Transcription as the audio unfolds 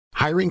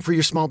Hiring for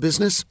your small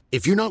business?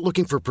 If you're not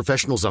looking for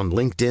professionals on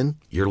LinkedIn,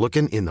 you're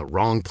looking in the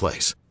wrong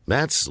place.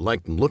 That's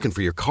like looking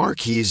for your car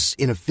keys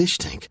in a fish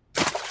tank.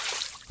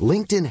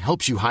 LinkedIn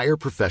helps you hire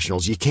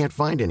professionals you can't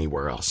find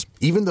anywhere else,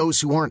 even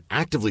those who aren't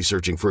actively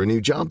searching for a new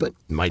job but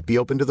might be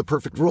open to the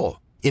perfect role.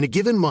 In a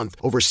given month,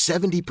 over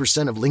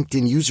 70% of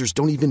LinkedIn users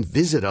don't even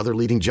visit other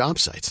leading job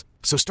sites.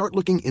 So start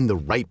looking in the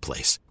right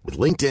place. With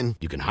LinkedIn,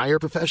 you can hire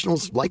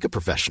professionals like a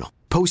professional.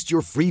 Post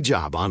your free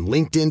job on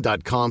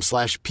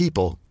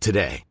linkedin.com/people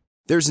today.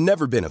 There's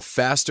never been a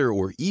faster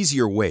or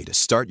easier way to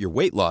start your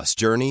weight loss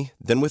journey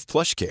than with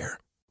PlushCare.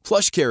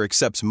 PlushCare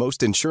accepts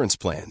most insurance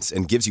plans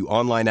and gives you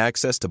online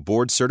access to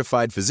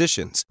board-certified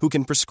physicians who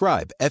can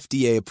prescribe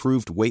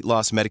FDA-approved weight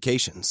loss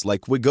medications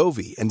like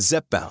Wegovy and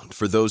Zepbound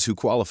for those who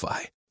qualify.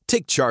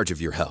 Take charge of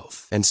your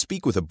health and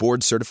speak with a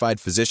board-certified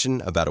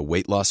physician about a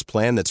weight loss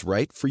plan that's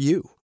right for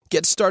you.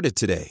 Get started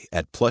today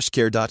at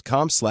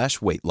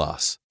plushcare.com/weight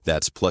loss.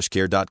 That's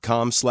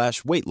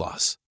plushcare.com/weight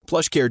loss.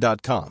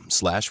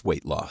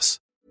 plushcare.com/weight loss.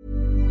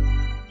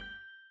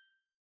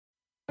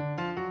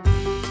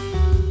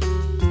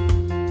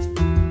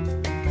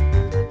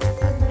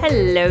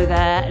 Hello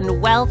there,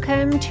 and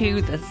welcome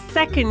to the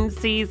second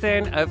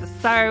season of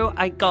So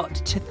I Got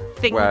to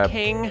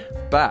Thinking.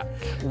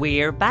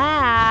 We're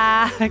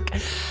back.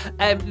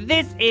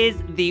 This is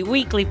the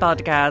weekly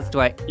podcast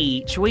where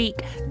each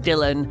week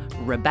Dylan,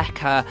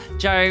 Rebecca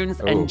Jones,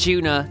 and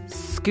Juna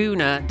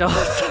Schooner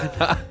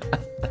Dawson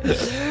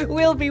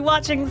we'll be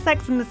watching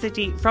Sex and the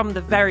City from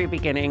the very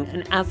beginning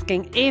and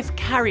asking if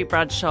Carrie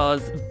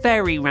Bradshaw's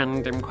very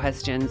random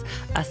questions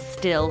are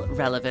still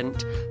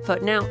relevant for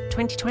now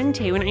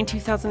 2020. We're not in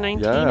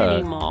 2019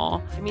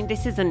 anymore. I mean,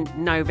 this isn't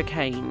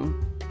Novocaine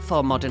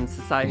for modern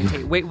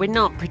society. We're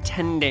not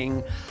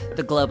pretending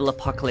the global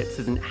apocalypse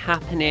isn't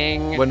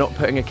happening. We're not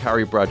putting a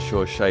Carrie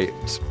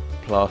Bradshaw-shaped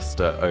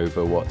plaster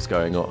over what's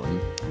going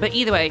on. But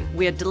either way,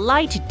 we're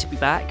delighted to be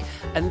back.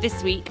 And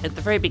this week, at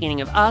the very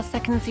beginning of our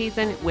second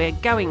season, we're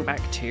going back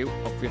to,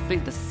 obviously,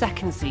 the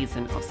second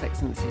season of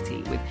Sex and the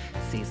City with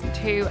Season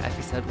 2,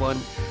 Episode 1,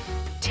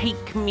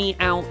 Take Me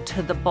Out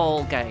to the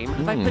Ball Game.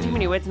 Have I put too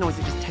many words in, or was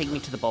it just Take Me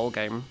to the Ball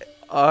Game?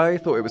 I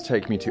thought it was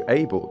Take Me to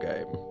a Ball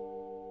Game.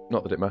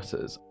 Not that it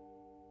matters.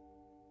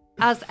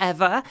 As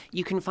ever,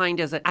 you can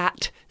find us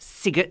at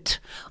Sigget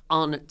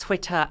on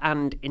Twitter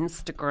and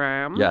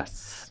Instagram.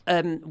 Yes.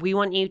 We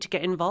want you to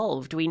get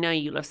involved. We know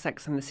you love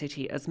Sex and the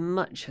City as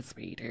much as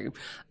we do.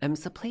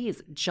 So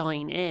please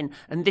join in.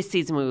 And this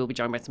season we will be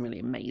joined by some really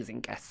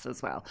amazing guests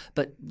as well.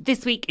 But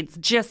this week it's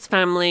just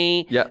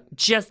family. Yeah.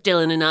 Just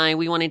Dylan and I.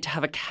 We wanted to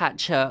have a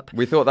catch up.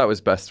 We thought that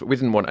was best. We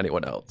didn't want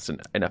anyone else in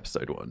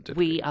episode 1, did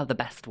we? We are the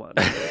best ones.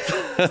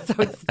 So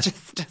it's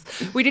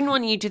just we didn't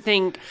want you to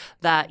think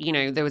that, you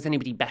know, there was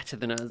anybody better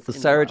than us. So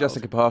Sarah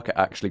Jessica Parker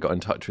actually got in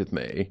touch with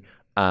me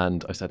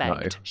and I said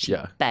begged. no. She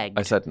begged.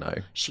 I said no.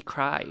 She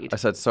cried. I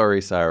said,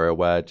 sorry, Sarah,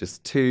 we're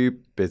just too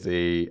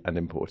busy and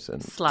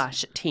important.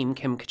 / Team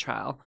Kim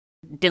Cattrall.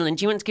 Dylan,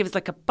 do you want to give us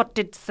like a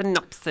potted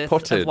synopsis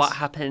of what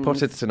happened?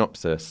 Potted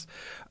synopsis.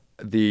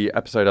 The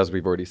episode, as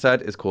we've already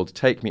said, is called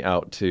Take Me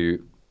Out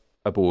to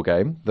a Ball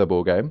Game, the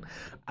ball game.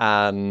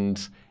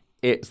 And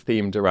it's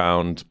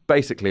themed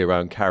basically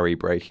around Carrie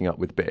breaking up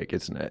with Big,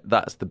 isn't it?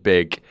 That's the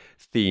big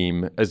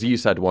theme. As you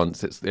said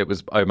once, it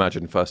was, I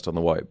imagine, first on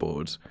the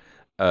whiteboard.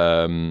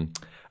 And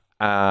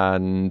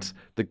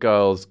the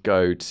girls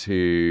go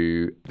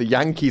to the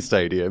Yankee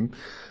Stadium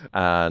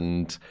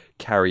and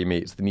Carrie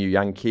meets the new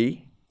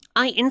Yankee.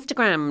 I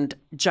Instagrammed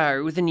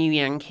Joe, the new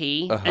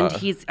Yankee, and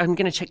I'm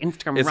going to check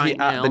Instagram Is right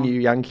now. Is he at the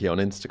new Yankee on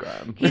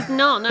Instagram? He's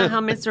not. No,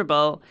 how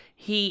miserable.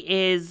 He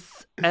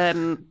is,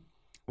 in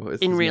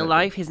real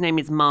life, his name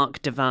is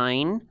Mark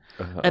Devine.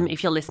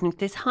 If you're listening to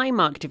this, hi,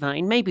 Mark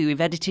Devine. Maybe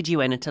we've edited you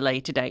in at a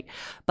later date.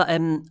 But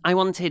I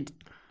wanted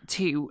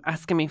to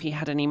ask him if he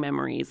had any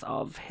memories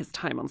of his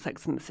time on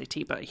Sex and the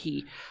City, but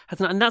he has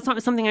not. And that's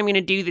not something I'm going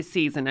to do this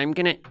season. I'm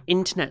going to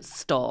internet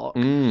stalk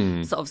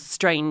sort of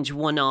strange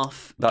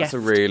one-off That's a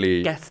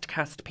really guest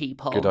cast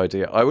people. Good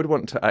idea. I would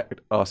want to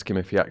ask him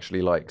if he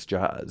actually likes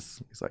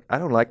jazz. He's like, I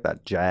don't like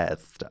that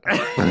jazz stuff.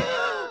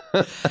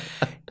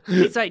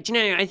 It's like, do you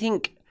know, I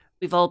think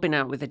we've all been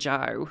out with a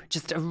Joe,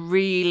 just a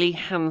really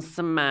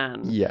handsome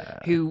man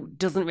who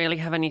doesn't really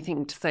have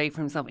anything to say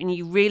for himself. And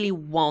you really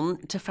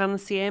want to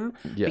fancy him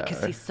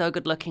because he's so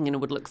good looking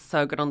and would look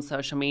so good on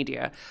social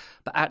media.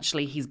 But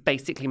actually, he's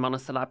basically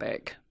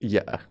monosyllabic.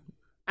 Yeah.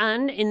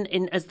 And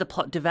in as the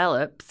plot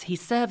develops, he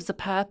serves a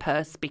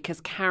purpose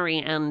because Carrie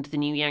and the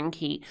new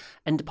Yankee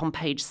end up on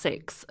page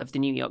 6 of the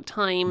New York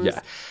Times,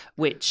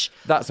 which...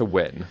 That's a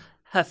win.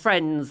 Her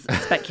friends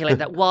speculate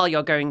that while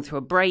you're going through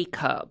a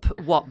breakup,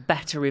 what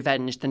better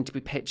revenge than to be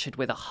pictured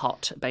with a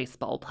hot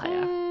baseball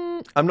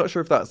player? I'm not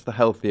sure if that's the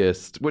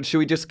healthiest. Should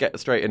we just get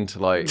straight into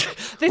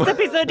This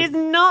episode is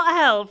not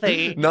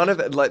healthy. None of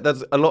it.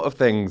 There's a lot of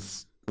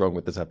things wrong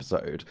with this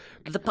episode.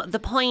 The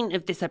point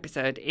of this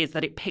episode is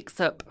that it picks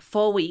up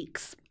 4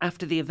 weeks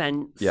after the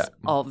events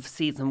of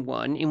season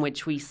 1, in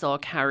which we saw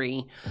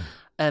Carrie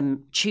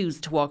choose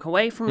to walk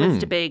away from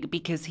Mr. Big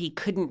because he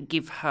couldn't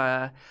give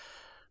her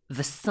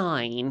the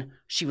sign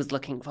she was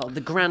looking for, the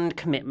grand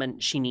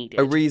commitment she needed.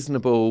 A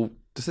reasonable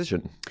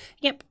decision.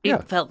 Yep.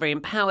 It felt very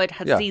empowered.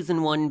 Had Yeah.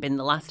 season 1 been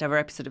the last ever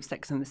episode of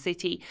Sex and the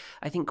City,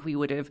 I think we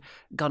would have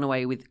gone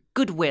away with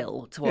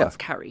goodwill towards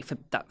Carrie for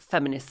that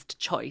feminist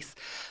choice.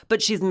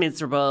 But she's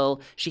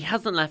miserable. She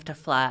hasn't left her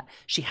flat.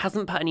 She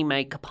hasn't put any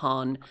makeup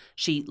on.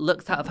 She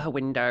looks out of her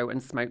window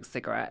and smokes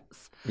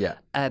cigarettes. Yeah.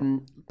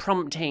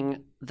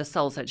 Prompting the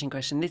soul-searching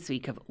question this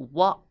week of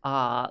what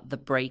are the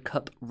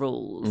breakup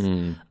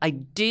rules? I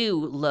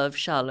do love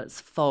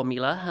Charlotte's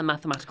formula, her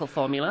mathematical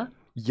formula.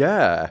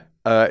 Yeah.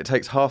 It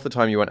takes half the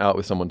time you went out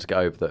with someone to get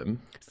over them.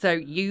 So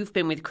you've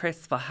been with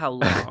Chris for how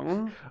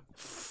long?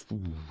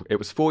 It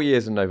was 4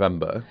 years in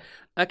November.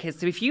 Okay,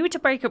 so if you were to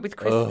break up with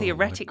Chris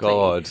theoretically,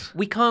 God.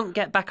 we can't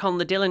get back on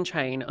the Dylan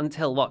train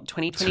until what,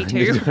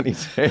 2022?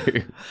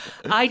 2022.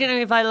 I don't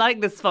know if I like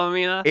this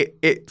formula.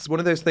 It's one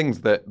of those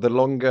things that the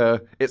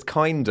longer, it's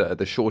kinder,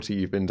 the shorter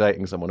you've been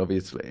dating someone,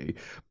 obviously.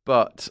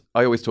 But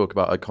I always talk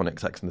about iconic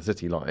Sex and the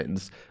City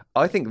lines.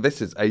 I think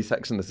this is a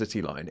Sex and the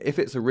City line. If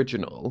it's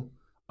original,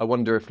 I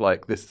wonder if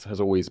like this has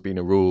always been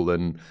a rule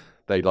and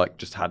they like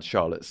just had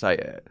Charlotte say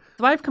it.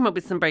 So I've come up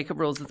with some breakup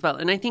rules as well.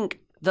 And I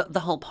think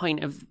the whole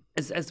point of,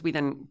 as we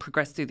then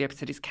progress through the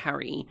episode, is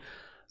Carrie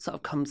sort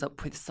of comes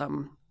up with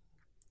some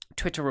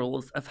Twitter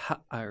rules of her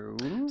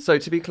own. So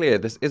to be clear,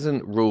 this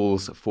isn't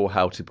rules for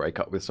how to break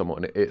up with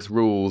someone. It's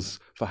rules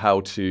for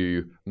how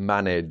to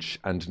manage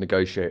and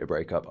negotiate a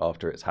breakup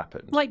after it's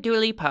happened. Like Dua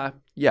Lipa.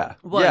 Yeah.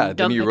 Well, yeah, the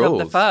don't new pick up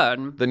rules. the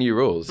phone. The new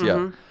rules,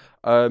 yeah.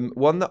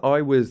 One that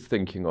I was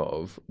thinking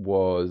of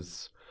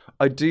was,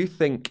 I do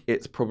think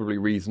it's probably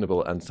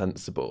reasonable and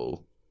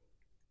sensible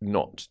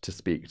not to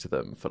speak to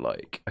them for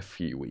like a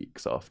few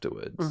weeks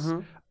afterwards.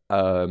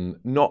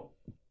 Not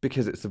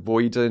because it's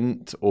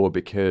avoidant or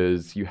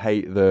because you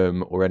hate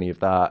them or any of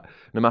that.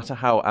 No matter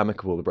how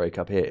amicable the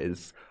breakup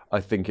is, I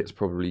think it's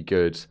probably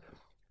good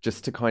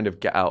just to kind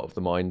of get out of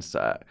the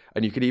mindset.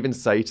 And you could even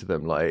say to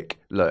them like,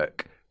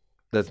 look,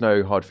 there's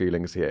no hard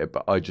feelings here,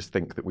 but I just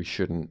think that we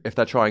shouldn't, if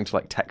they're trying to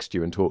like text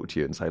you and talk to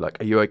you and say like,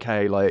 are you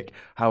okay? Like,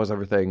 how is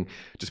everything?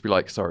 Just be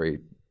like, sorry,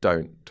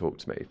 don't talk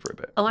to me for a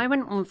bit. Oh, I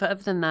went one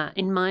further than that.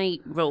 In my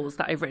rules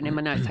that I've written in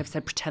my notes, I've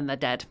said pretend they're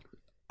dead.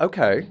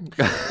 Okay.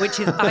 Which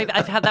is,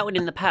 I've had that one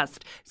in the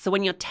past. So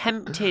when you're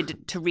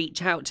tempted to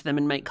reach out to them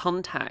and make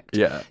contact,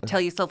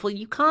 tell yourself, well,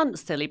 you can't,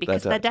 silly,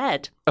 because they're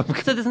dead.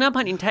 So there's no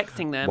point in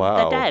texting them.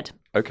 Wow. They're dead.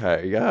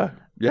 Okay, yeah.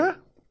 Yeah.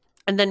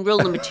 And then rule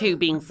number 2,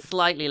 being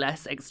slightly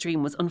less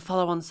extreme, was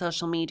unfollow on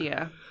social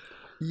media.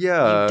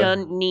 Yeah. You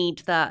don't need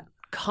that.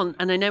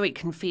 And I know it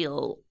can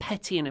feel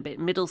petty and a bit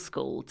middle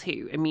school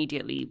to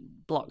immediately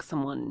block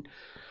someone.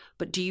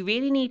 But do you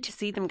really need to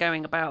see them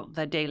going about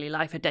their daily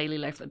life, a daily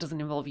life that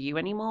doesn't involve you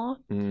anymore?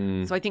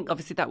 So I think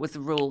obviously that was a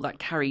rule that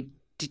Carrie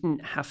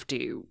didn't have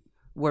to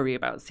worry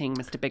about seeing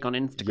Mr. Big on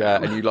Instagram.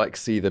 Yeah, and you like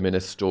see them in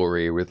a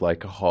story with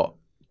like a hot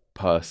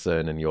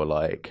person and you're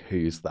like,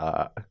 who's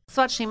that?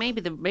 So actually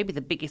maybe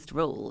the biggest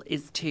rule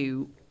is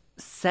to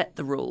set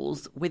the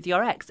rules with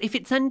your ex. If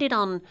it's ended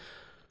on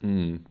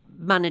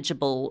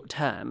manageable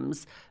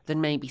terms, then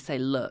maybe say,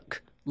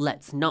 look,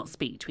 let's not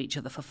speak to each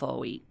other for 4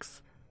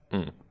 weeks.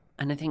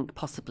 And I think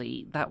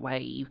possibly that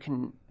way you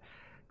can,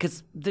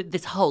 because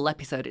this whole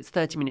episode, it's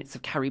 30 minutes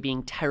of Carrie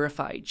being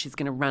terrified she's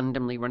going to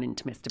randomly run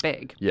into Mr.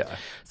 Big. Yeah.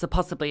 So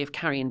possibly if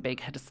Carrie and Big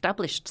had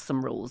established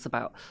some rules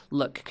about,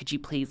 look, could you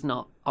please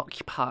not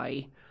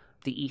occupy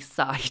the East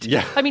Side?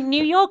 Yeah. I mean,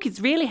 New York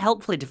is really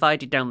helpfully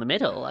divided down the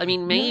middle. I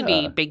mean,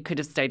 maybe Big could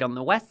have stayed on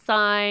the West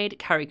Side,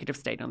 Carrie could have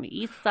stayed on the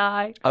East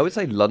Side. I would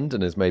say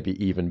London is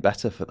maybe even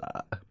better for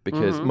that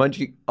because, mind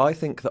you, I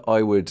think that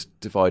I would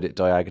divide it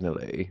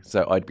diagonally.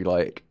 So I'd be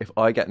like, if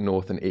I get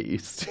North and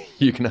East,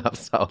 you can have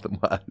South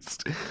and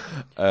West.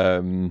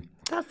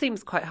 That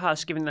seems quite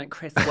harsh given that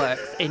Chris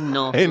works in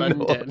North in London.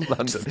 North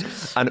London.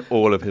 And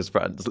all of his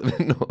friends live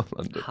in North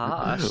London.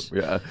 Harsh.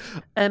 Yeah.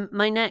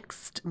 My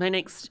next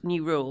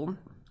new rule,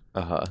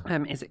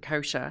 is it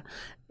kosher,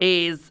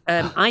 is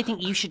I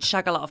think you should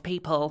shag a lot of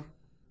people.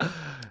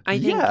 I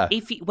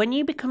think when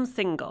you become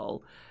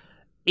single,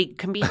 it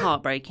can be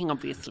heartbreaking,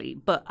 obviously,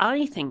 but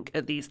I think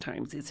at these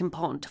times it's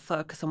important to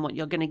focus on what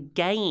you're going to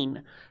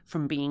gain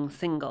from being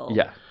single.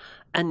 Yeah.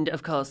 And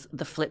of course,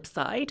 the flip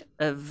side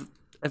of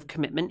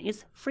commitment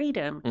is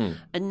freedom.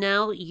 And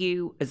now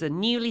you, as a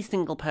newly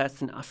single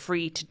person, are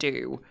free to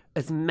do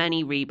as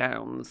many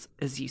rebounds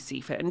as you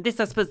see fit. And this,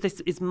 I suppose, this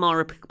is more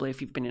applicable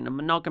if you've been in a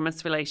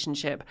monogamous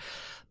relationship.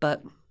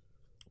 But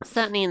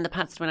certainly in the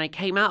past, when I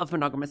came out of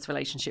monogamous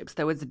relationships,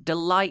 there was a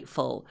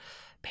delightful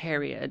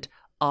period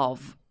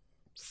of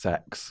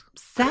sex.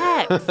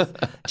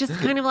 Just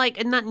kind of like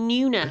in that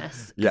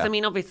newness. Because, I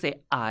mean, obviously,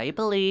 I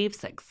believe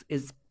sex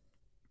is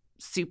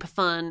super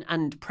fun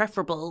and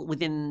preferable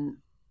within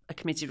a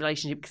committed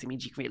relationship because it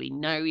means you can really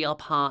know your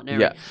partner.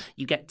 Yeah.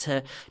 You get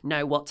to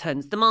know what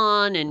turns them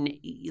on and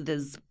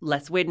there's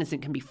less weirdness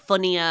and it can be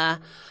funnier.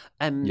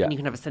 And you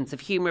can have a sense of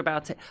humour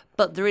about it.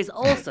 But there is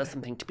also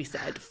something to be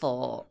said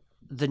for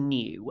the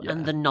new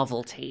and the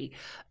novelty.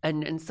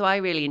 And so I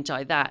really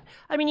enjoy that.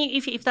 I mean,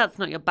 if that's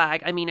not your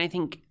bag, I mean, I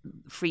think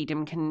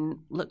freedom can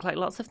look like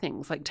lots of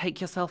things, like take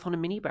yourself on a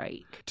mini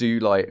break. Do you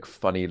like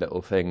funny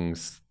little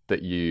things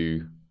that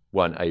you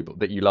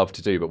love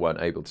to do but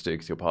weren't able to do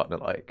because your partner,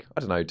 like, I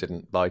don't know,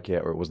 didn't like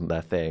it or it wasn't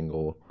their thing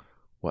or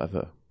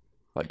whatever?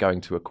 Like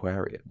going to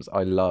aquariums.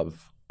 I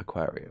love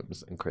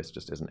aquariums and Chris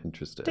just isn't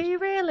interested. Do you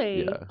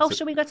really? Yeah. Oh,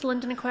 shall we go to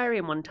London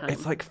Aquarium one time?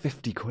 It's like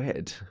 50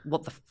 quid.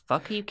 What the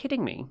fuck? Are you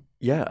kidding me?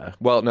 Yeah.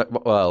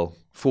 Well,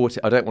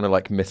 40. I don't want to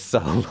like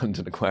missell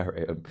London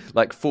Aquarium.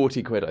 Like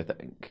 40 quid, I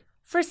think.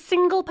 For a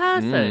single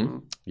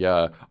person?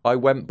 Yeah. I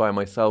went by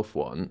myself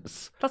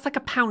once. That's like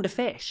 £1 a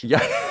fish.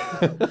 Yeah.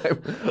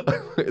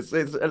 it's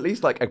at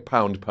least like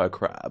 £1 per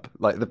crab.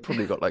 Like they've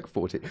probably got like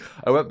 40.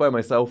 I went by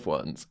myself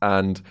once,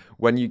 and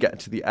when you get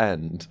to the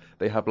end,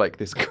 they have like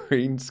this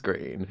green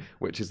screen,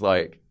 which is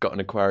like got an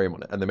aquarium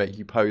on it, and they make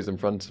you pose in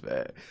front of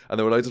it. And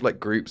there were loads of like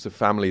groups of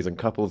families and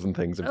couples and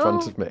things in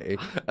front of me.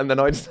 And then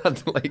I just had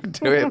to like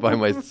do it by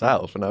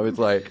myself. And I was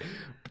like,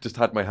 just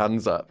had my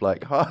hands up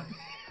like, hi.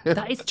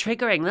 That is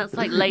triggering. That's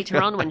like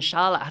later on when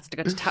Charlotte has to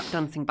go to tap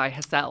dancing by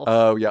herself.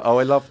 Oh, yeah. Oh,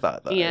 I love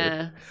that, though.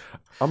 Yeah.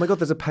 Oh, my God,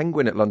 there's a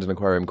penguin at London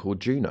Aquarium called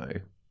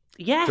Juno.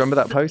 Yes. Do you remember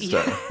that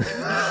poster?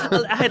 Yes.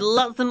 I had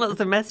lots and lots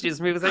of messages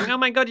from people saying, oh,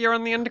 my God, you're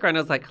on the Underground.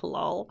 I was like,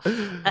 lol.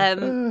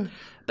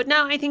 But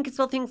now I think as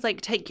well things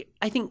like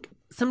I think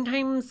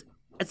sometimes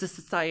as a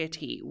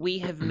society, we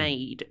have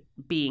made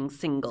being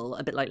single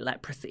a bit like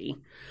leprosy.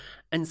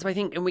 And so I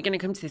think, and we're going to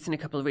come to this in a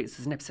couple of weeks,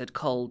 there's an episode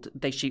called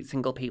They Shoot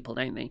Single People,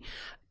 don't they?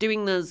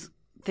 Doing those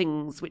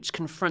things which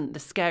confront the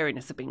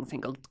scariness of being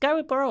single. Go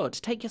abroad,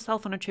 take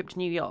yourself on a trip to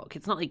New York.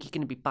 It's not like you're going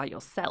to be by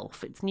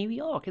yourself. It's New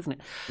York, isn't it?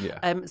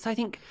 Yeah. So I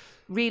think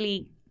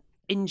really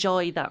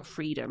enjoy that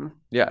freedom.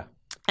 Yeah.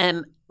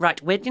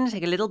 Right, we're going to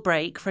take a little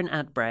break for an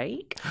ad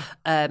break.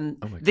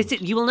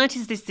 You will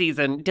notice this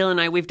season, Dylan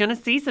and I, we've done a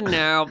season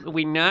now.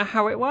 We know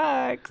how it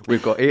works.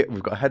 We've got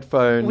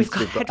headphones. We've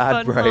got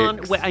ad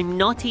breaks. I'm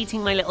not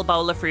eating my little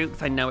bowl of fruit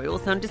because I know it will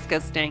sound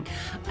disgusting.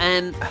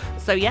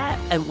 So yeah,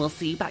 and we'll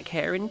see you back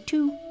here in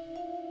 2.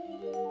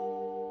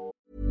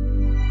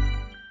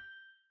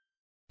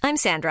 I'm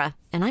Sandra,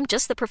 and I'm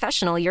just the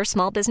professional your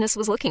small business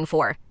was looking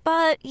for.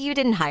 But you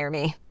didn't hire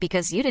me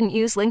because you didn't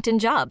use LinkedIn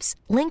Jobs.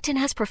 LinkedIn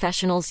has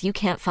professionals you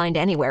can't find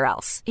anywhere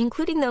else,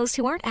 including those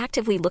who aren't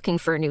actively looking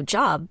for a new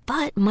job,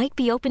 but might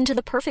be open to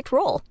the perfect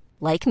role,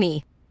 like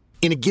me.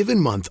 In a given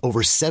month,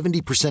 over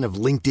 70% of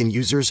LinkedIn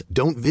users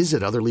don't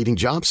visit other leading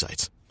job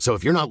sites. So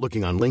if you're not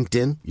looking on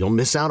LinkedIn, you'll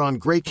miss out on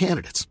great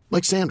candidates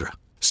like Sandra.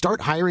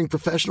 Start hiring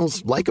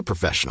professionals like a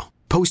professional.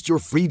 Post your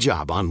free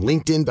job on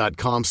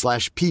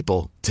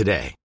linkedin.com/people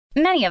today.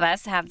 Many of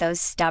us have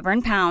those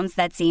stubborn pounds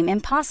that seem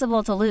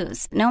impossible to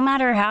lose, no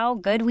matter how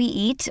good we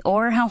eat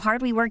or how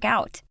hard we work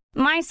out.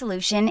 My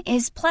solution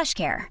is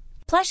PlushCare.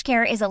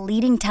 PlushCare is a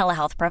leading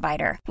telehealth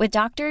provider with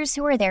doctors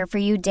who are there for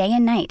you day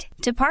and night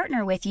to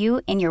partner with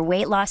you in your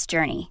weight loss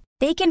journey.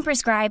 They can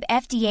prescribe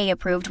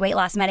FDA-approved weight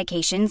loss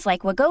medications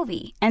like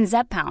Wegovy and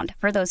Zepbound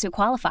for those who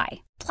qualify.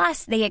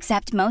 Plus, they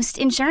accept most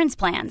insurance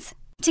plans.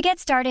 To get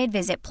started,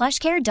 visit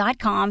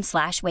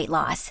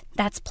plushcare.com/weightloss.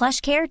 That's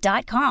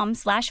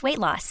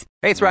plushcare.com/weightloss.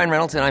 Hey, it's Ryan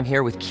Reynolds, and I'm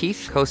here with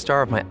Keith,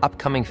 co-star of my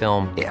upcoming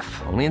film,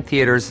 If, only in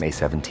theaters May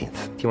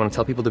 17th. Do you want to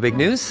tell people the big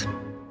news?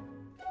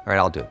 All right,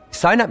 I'll do it.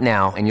 Sign up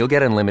now and you'll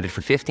get unlimited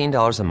for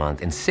 $15 a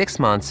month and 6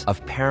 months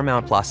of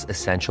Paramount Plus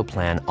Essential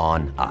Plan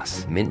on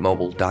us.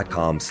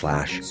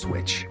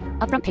 MintMobile.com/switch.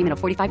 Upfront payment of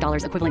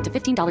 $45 equivalent to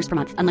 $15 per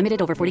month.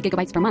 Unlimited over 40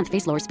 gigabytes per month.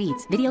 Face lower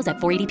speeds. Videos at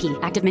 480p.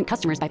 Active Mint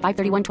customers by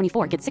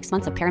 531.24 get 6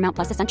 months of Paramount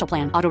Plus Essential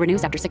Plan. Auto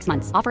renews after 6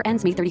 months. Offer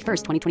ends May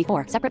 31st,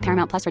 2024. Separate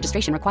Paramount Plus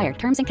registration required.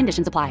 Terms and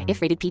conditions apply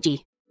if rated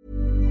PG.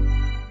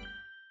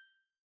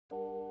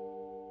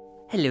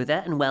 Hello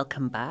there and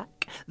welcome back.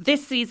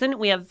 This season,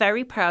 we are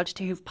very proud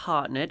to have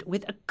partnered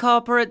with a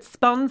corporate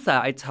sponsor.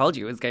 I told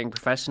you it was getting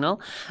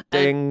professional.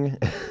 Ding.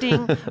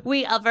 Ding.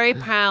 We are very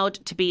proud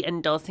to be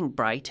endorsing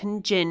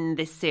Brighton Gin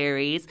this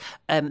series.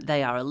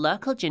 They are a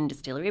local gin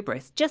distillery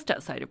based just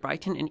outside of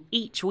Brighton, and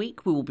each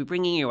week we will be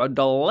bringing you a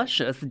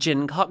delicious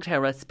gin cocktail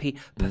recipe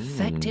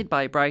perfected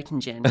by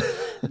Brighton Gin.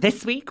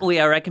 This week, we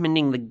are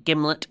recommending the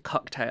Gimlet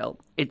cocktail.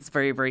 It's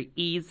very, very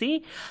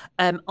easy.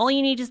 All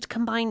you need is to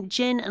combine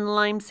gin and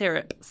lime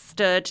syrup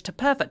stirred to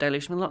perfect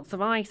dilution with lots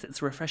of ice.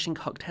 It's a refreshing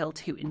cocktail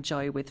to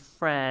enjoy with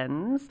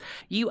friends.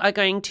 You are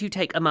going to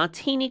take a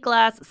martini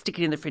glass, stick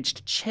it in the fridge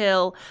to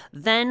chill,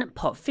 then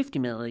pop 50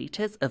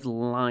 millilitres of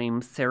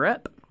lime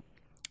syrup,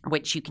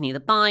 which you can either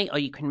buy or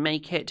you can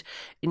make it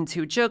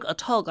into a jug or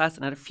tall glass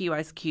and add a few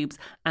ice cubes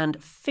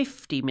and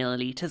 50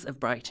 millilitres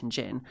of Brighton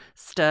Gin.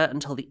 Stir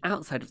until the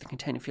outside of the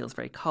container feels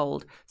very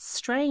cold.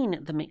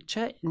 Strain the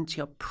mixture into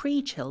your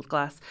pre-chilled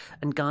glass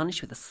and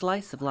garnish with a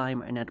slice of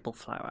lime or an edible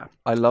flower.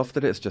 I love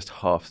that it's just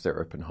half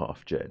syrup and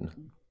half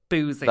gin.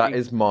 boozy. That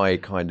is my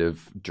kind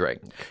of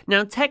drink.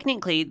 Now,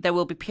 technically, there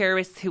will be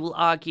purists who will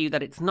argue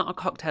that it's not a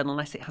cocktail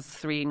unless it has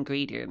 3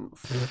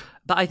 ingredients.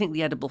 But I think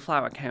the edible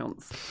flower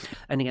counts.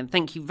 And again,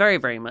 thank you very,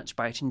 very much,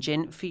 Brighton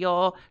Gin, for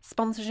your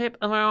sponsorship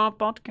of our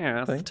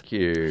podcast. Thank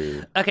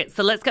you. Okay,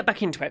 so let's get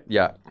back into it.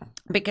 Yeah.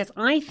 Because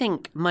I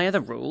think my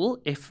other rule,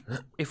 if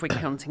we're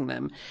counting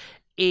them,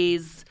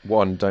 is...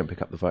 1, don't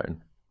pick up the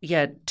phone.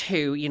 Yeah,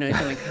 2,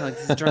 something like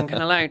this drunk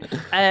and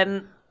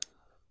alone.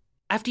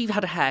 After you've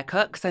had a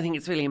haircut, because I think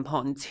it's really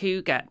important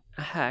to get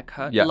a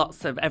haircut. Yeah.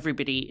 Lots of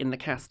everybody in the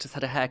cast has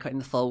had a haircut in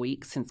the 4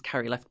 weeks since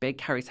Carrie left Big.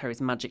 Carrie's hair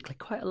is magically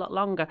quite a lot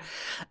longer.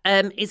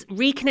 Is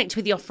reconnect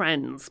with your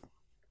friends.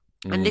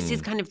 And this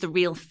is kind of the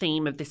real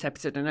theme of this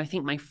episode. And I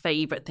think my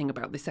favourite thing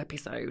about this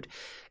episode,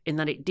 in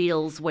that it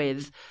deals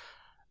with...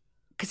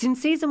 Because in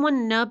season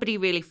 1, nobody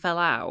really fell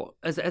out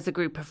as a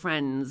group of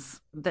friends,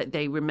 that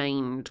they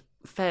remained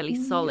fairly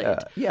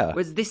solid. Yeah.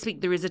 Whereas this week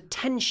there is a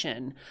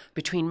tension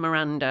between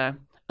Miranda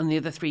and the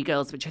other 3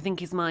 girls, which I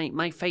think is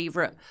my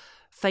favourite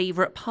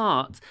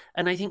part.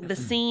 And I think the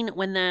scene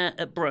when they're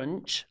at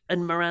brunch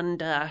and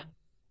Miranda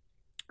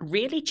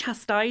really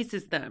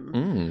chastises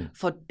them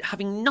for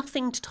having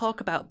nothing to talk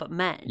about but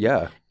men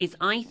is,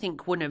 I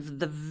think, one of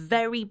the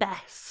very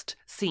best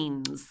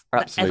scenes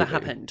that ever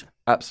happened.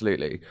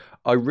 Absolutely.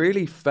 I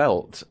really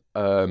felt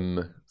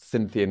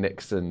Cynthia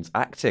Nixon's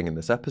acting in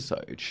this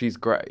episode. She's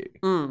great.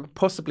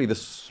 Possibly the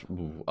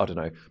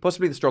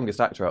strongest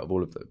actor out of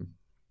all of them.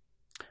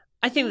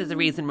 I think there's a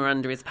reason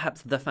Miranda is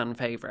perhaps the fan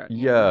favourite.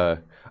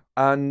 Yeah.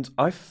 And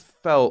I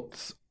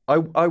felt...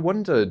 I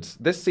wondered...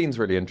 This scene's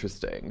really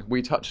interesting.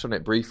 We touched on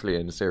it briefly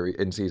in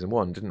season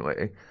 1, didn't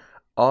we?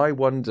 I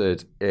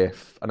wondered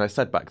if... And I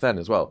said back then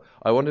as well,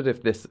 I wondered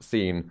if this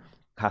scene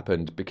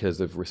happened because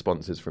of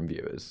responses from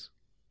viewers.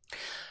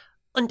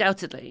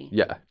 Undoubtedly.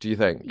 Yeah. Do you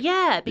think?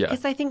 Yeah,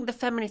 because I think the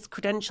feminist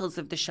credentials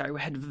of the show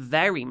had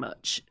very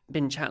much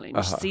been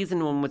challenged.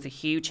 Season 1 was a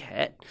huge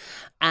hit.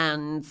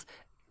 And...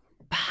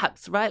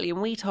 perhaps rightly,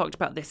 and we talked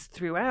about this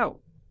throughout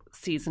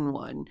season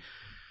 1,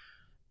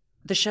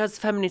 the show's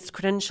feminist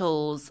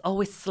credentials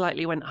always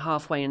slightly went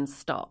halfway and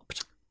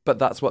stopped. But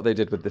that's what they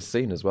did with this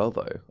scene as well,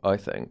 though, I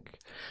think.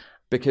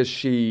 Because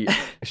she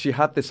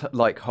had this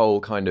whole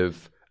kind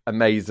of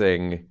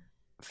amazing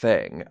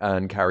thing,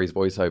 and Carrie's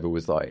voiceover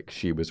was like,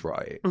 she was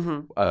right.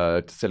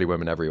 Silly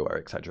women everywhere,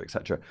 etc.,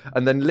 etc.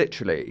 And then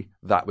literally,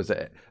 that was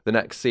it. The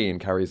next scene,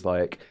 Carrie's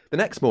like, the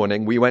next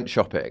morning we went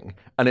shopping.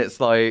 And it's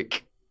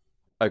like...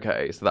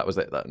 Okay, so that was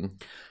it then.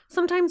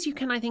 Sometimes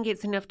I think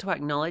it's enough to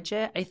acknowledge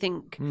it. I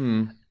think,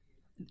 and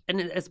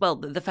as well,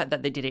 the fact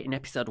that they did it in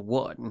episode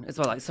 1 as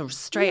well, like sort of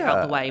straight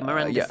out the way,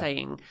 Miranda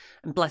saying,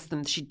 and bless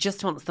them, she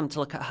just wants them to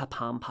look at her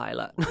Palm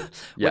Pilot,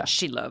 which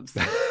she loves,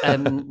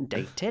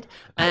 dated.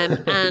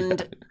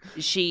 And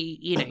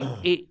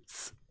she,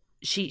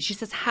 she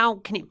says, how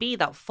can it be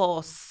that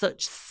 4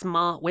 such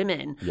smart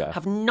women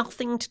have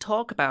nothing to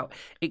talk about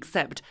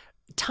except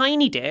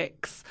tiny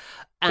dicks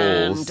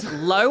and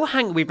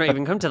we've not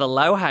even come to the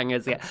low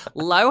hangers yet.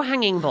 Low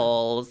hanging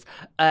balls,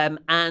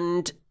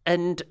 and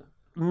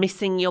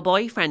missing your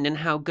boyfriend and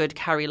how good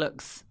Carrie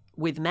looks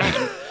with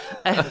men.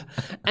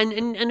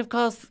 And of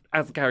course,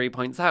 as Carrie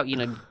points out,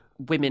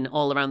 women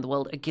all around the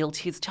world are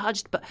guilty as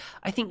charged. But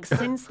I think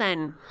since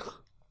then,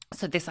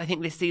 I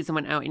think this season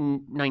went out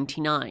in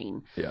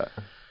 1999. Yeah.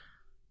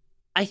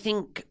 I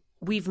think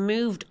we've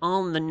moved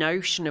on the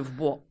notion of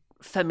what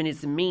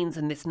feminism means,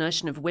 and this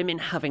notion of women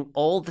having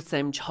all the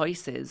same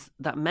choices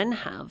that men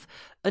have.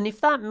 And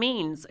if that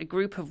means a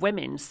group of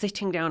women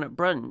sitting down at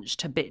brunch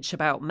to bitch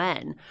about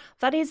men,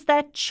 that is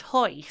their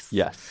choice.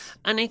 Yes.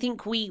 And I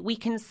think we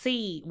can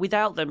see,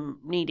 without them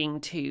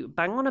needing to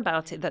bang on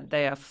about it, that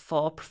they are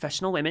 4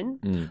 professional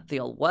women. They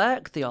all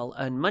work, they all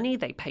earn money,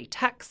 they pay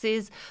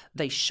taxes,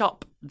 they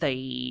shop,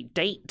 they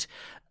date.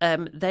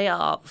 They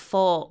are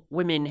 4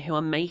 women who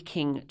are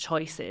making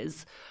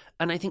choices.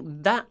 And I think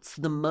that's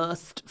the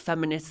most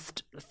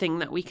feminist thing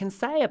that we can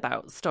say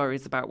about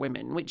stories about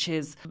women, which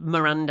is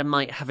Miranda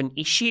might have an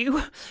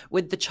issue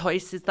with the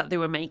choices that they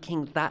were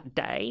making that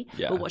day.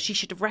 Yeah. But what she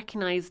should have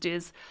recognised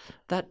is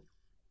that,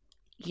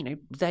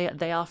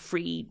 they are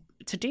free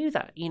to do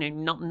that.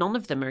 None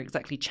of them are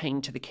exactly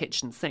chained to the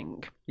kitchen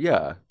sink.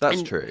 Yeah,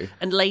 that's true.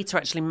 And later,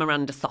 actually,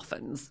 Miranda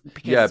softens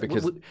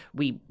because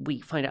we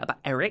find out about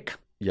Eric.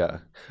 Yeah.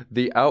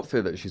 The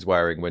outfit that she's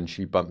wearing when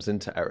she bumps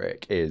into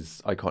Eric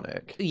is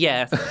iconic.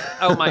 Yes.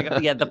 Oh my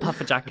God. Yeah, the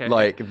puffer jacket.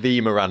 Like the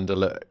Miranda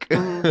look.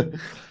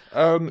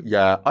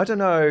 Yeah, I don't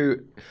know.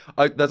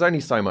 There's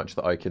only so much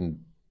that I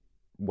can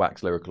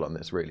wax lyrical on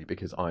this, really,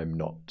 because I'm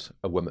not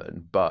a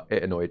woman, but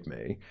it annoyed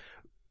me.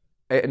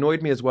 It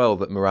annoyed me as well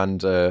that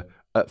Miranda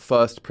at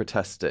first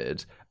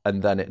protested,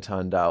 and then it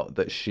turned out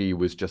that she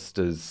was just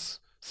as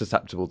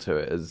susceptible to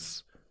it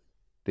as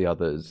the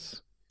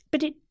others.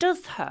 But it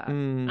does her.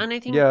 And I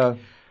think,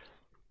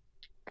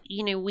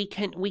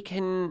 we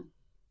can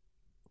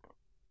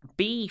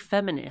be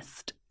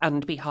feminist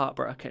and be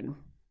heartbroken.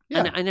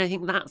 Yeah. And I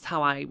think that's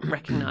how I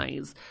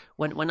recognise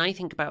when I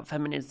think about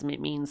feminism,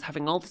 it means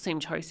having all the same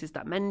choices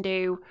that men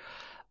do.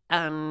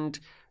 And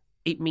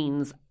it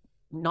means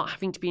not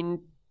having to be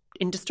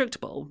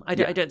indestructible. I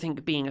don't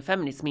think being a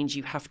feminist means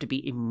you have to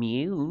be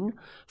immune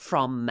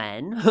from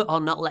men or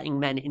not letting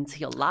men into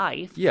your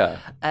life. Yeah.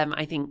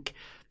 I think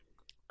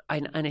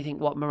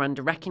what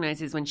Miranda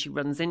recognises when she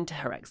runs into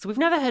her ex. So we've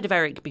never heard of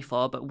Eric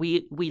before, but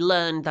we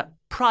learned that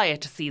prior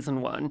to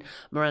season 1,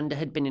 Miranda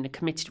had been in a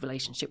committed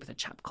relationship with a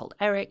chap called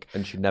Eric.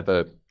 And she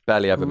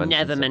barely ever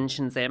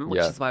mentions him,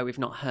 which is why we've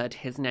not heard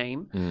his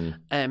name.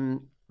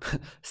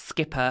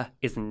 Skipper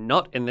is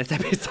not in this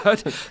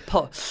episode.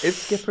 Is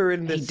Skipper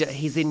in this?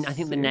 He's in, I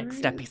think, the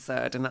next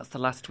episode, and that's the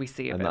last we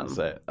see of him. And that's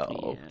it.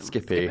 Oh, yeah.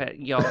 Skippy. Skipper,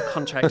 your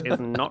contract is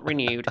not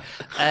renewed.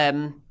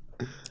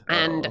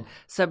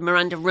 So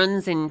Miranda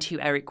runs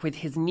into Eric with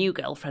his new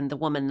girlfriend, the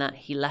woman that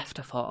he left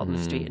her for on the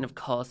street, and of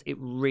course, it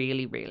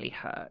really, really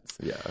hurts.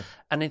 Yeah.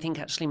 And I think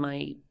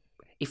actually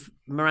if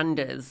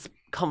Miranda's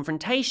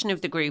confrontation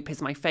of the group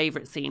is my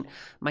favourite scene,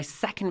 my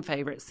second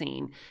favourite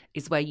scene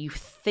is where you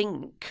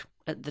think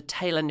at the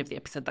tail end of the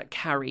episode that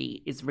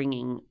Carrie is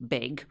ringing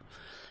big.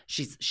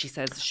 She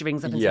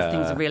rings up and says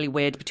things are really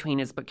weird between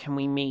us, but can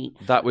we meet?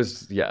 That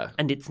was,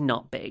 and it's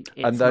not big.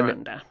 It's and then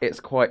Miranda.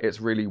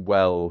 It's really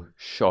well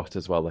shot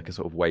as well, like a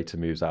sort of waiter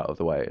moves out of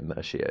the way and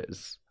there she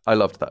is. I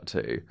loved that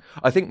too.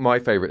 I think my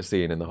favourite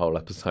scene in the whole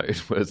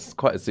episode was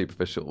quite a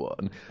superficial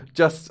one.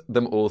 Just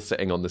them all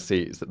sitting on the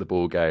seats at the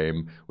ball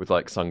game with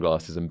like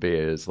sunglasses and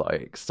beers,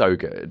 like so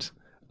good.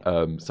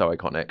 So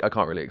iconic. I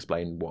can't really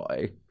explain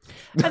why.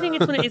 I think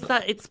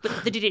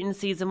they did it in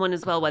season 1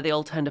 as well, where they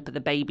all turned up at the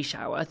baby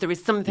shower. There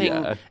is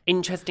something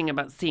interesting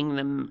about seeing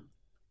them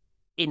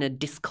in a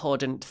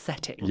discordant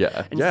setting.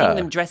 Yeah. And seeing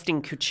them dressed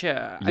in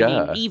couture. I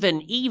mean,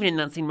 even in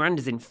that scene,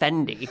 Miranda's in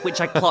Fendi,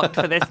 which I clocked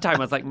for this time. I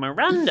was like,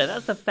 Miranda,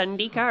 that's a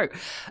Fendi coat.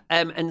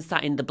 And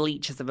sat in the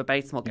bleachers of a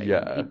baseball game.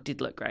 Yeah. It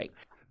did look great.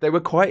 They were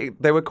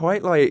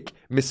quite like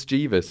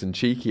mischievous and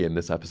cheeky in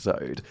this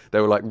episode. They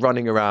were like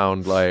running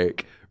around,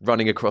 like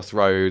running across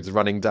roads,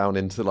 running down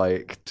into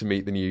like to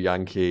meet the new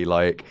Yankee,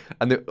 like,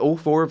 and all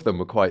 4 of them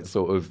were quite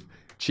sort of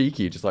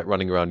cheeky, just like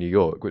running around New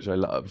York, which I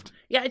loved.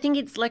 Yeah, I think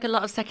it's like a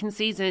lot of second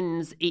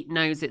seasons, it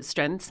knows its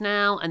strengths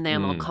now, and they are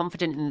more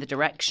confident in the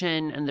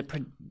direction and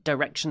the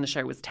direction the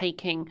show was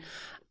taking.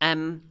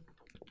 Can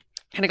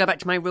I go back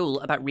to my rule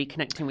about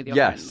reconnecting with your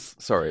friends? Yes,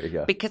 sorry,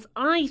 yeah. Because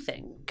I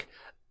think,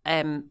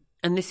 and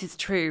this is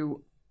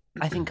true,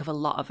 I think, of a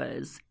lot of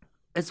us,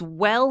 as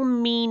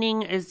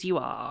well-meaning as you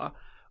are,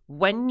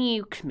 when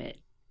you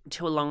commit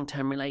to a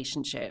long-term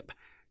relationship,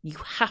 you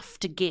have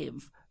to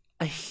give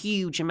a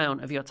huge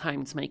amount of your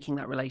time to making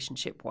that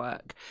relationship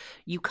work.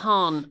 You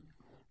can't,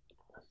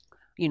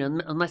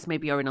 unless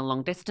maybe you're in a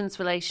long-distance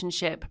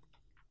relationship.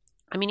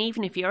 I mean,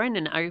 even if you're in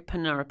an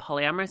open or a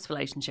polyamorous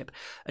relationship,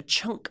 a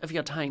chunk of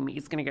your time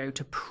is going to go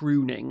to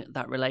pruning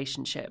that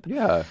relationship.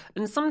 Yeah.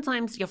 And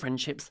sometimes your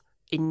friendships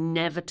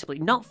inevitably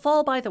not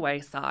fall by the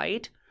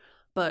wayside,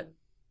 but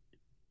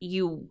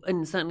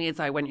and certainly as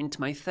I went into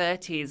my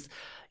 30s,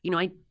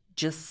 I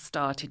just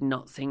started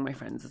not seeing my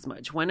friends as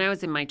much. When I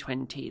was in my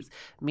 20s,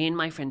 me and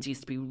my friends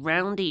used to be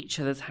round each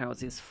other's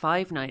houses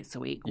 5 nights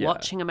a week,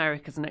 watching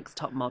America's Next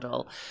Top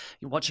Model,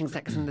 watching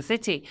Sex and the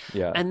City.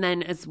 Yeah. And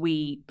then as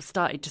we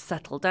started to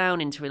settle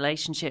down into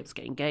relationships,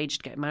 get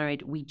engaged, get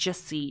married, we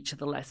just see each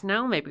other less.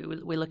 Now maybe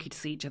we're lucky to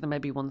see each other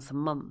maybe once a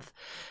month.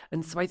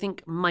 And so I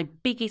think my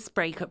biggest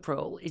breakup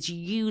rule is you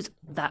use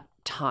that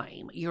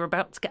time. You're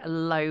about to get a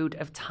load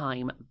of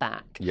time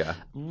back. Yeah.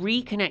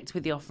 Reconnect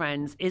with your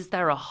friends. Is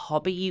there a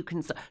hobby you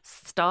can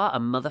start? A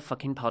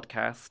motherfucking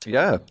podcast.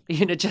 Yeah.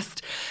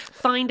 Just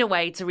find a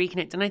way to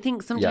reconnect. And I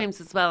think sometimes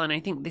as well, and I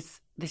think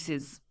this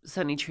is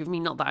certainly true of me,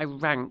 not that I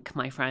rank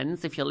my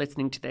friends. If you're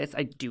listening to this,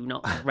 I do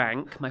not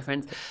rank my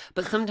friends.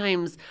 But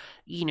sometimes,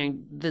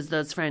 there's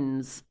those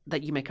friends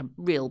that you make a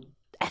real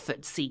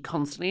effort to see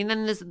constantly. And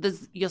then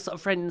there's your sort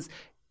of friends,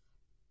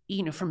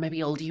 from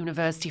maybe old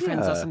university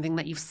friends or something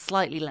that you've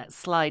slightly let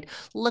slide.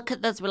 Look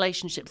at those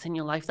relationships in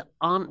your life that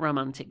aren't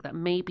romantic, that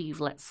maybe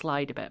you've let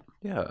slide a bit.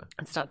 Yeah.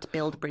 And start to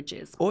build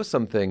bridges. Or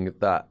something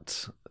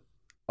that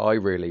I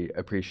really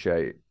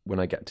appreciate when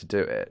I get to do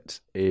it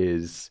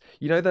is,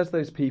 there's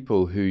those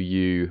people who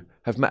you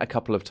have met a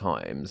couple of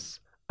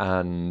times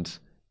and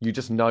you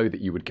just know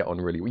that you would get on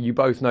you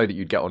both know that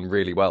you'd get on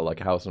really well,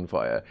 like a house on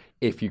fire,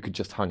 if you could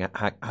just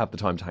have the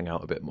time to hang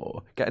out a bit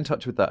more. Get in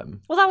touch with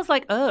them. Well, that was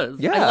like us.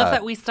 Yeah. I love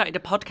that we started a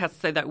podcast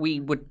so that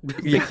we would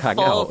hang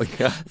out.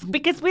 Yeah.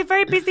 Because we're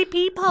very busy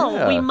people.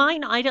 Yeah. We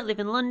might not, I don't live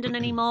in London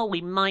anymore.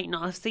 We might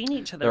not have seen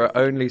each other. There are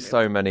only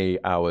so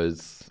many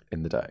hours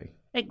in the day.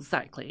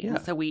 Exactly. Yeah.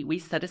 And so we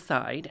set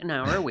aside an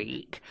hour a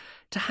week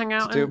to hang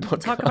out to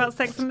and talk about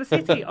Sex and the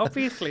City,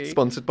 obviously.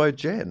 Sponsored by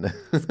gin.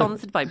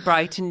 Sponsored by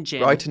Brighton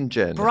Gin. Brighton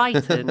Gin.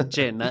 Brighton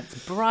Gin.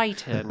 That's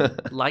Brighton,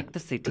 like the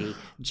city,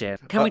 gin.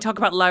 Can we talk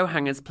about low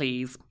hangers,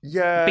 please?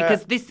 Yeah.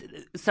 Because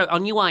so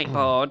on your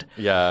whiteboard,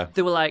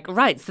 they were like,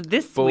 right, so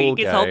this week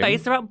it's all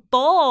based around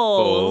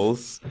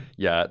balls.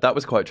 Yeah, that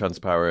was quite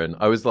transparent.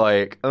 I was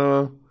like,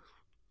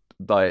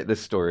 this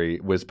story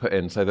was put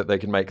in so that they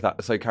can make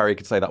that, so Carrie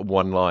could say that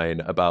one line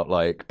about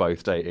like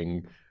both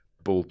dating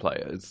ball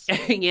players.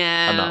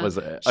 Yeah. And that was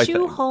it. I think.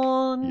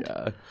 Shoehorned.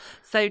 Yeah.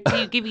 So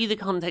to give you the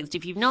context,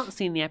 if you've not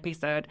seen the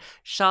episode,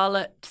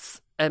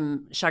 Charlotte's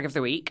Shag of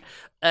the Week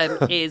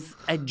is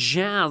a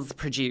jazz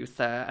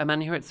producer, a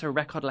man who works for a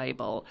record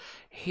label,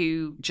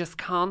 who just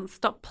can't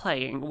stop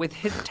playing with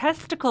his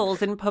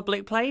testicles in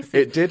public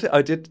places.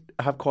 I did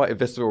have quite a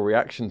visceral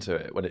reaction to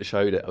it when it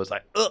showed it. I was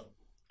like, ugh.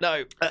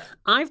 No.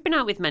 I've been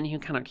out with men who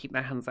cannot keep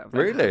their hands out of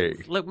their Really?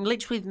 pants. Like,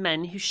 literally with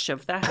men who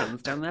shove their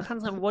hands down their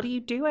pants. Like, what are you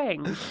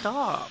doing?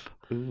 Stop.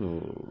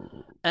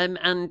 Ooh.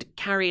 And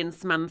Carrie and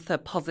Samantha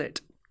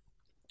posit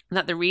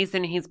that the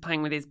reason he's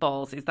playing with his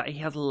balls is that he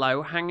has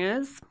low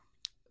hangers.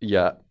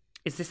 Yeah.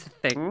 Is this a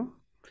thing?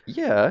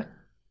 Yeah.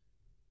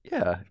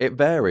 Yeah. It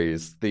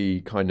varies,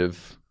 the kind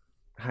of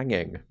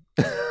hanging.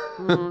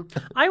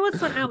 I once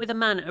went out with a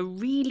man a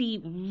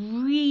really,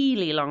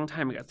 really long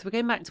time ago. So we're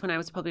going back to when I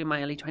was probably in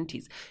my early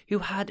 20s, who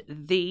had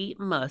the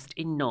most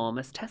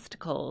enormous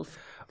testicles.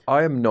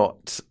 I am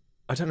not.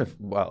 I don't know if,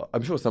 well,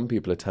 I'm sure some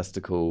people are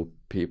testicle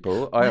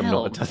people. I am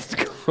not a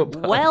testicle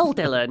person. Well,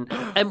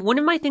 Dylan, one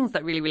of my things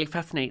that really, really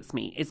fascinates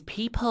me is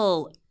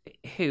people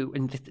who,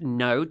 and this,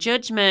 no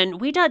judgment,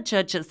 we don't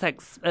judge at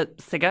sex,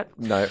 Sigurd.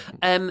 No.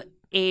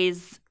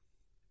 Is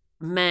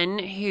men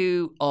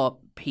who are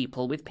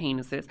people with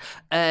penises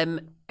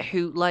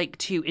who like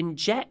to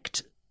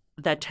inject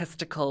their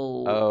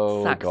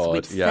testicle sacs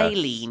with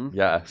saline.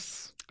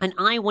 Yes. And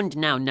I wonder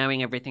now,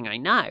 knowing everything I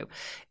know,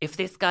 if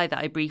this guy that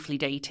I briefly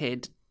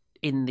dated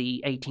in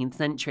the 18th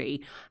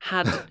century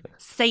had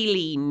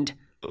salined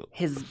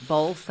his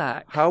ball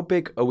sack. How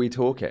big are we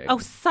talking? Oh,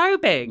 so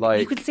big.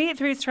 Like, you could see it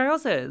through his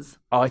trousers.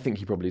 I think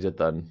he probably did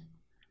then.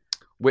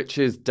 Which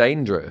is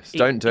dangerous.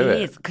 Don't do it.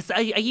 It is. Because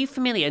are you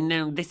familiar?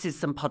 No, this is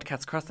some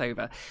podcast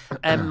crossover.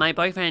 My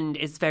boyfriend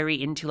is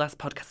very into Last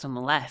Podcast on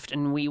the Left,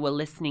 and we were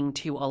listening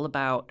to all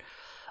about,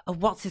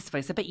 what's his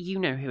face? I bet you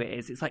know who it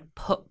is. It's like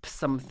Pup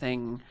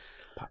something.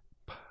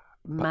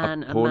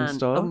 Man, a porn man.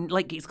 star? Oh,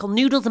 like it's called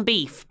Noodles and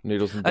Beef.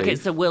 Noodles and Beef. Okay,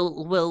 so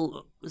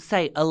we'll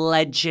say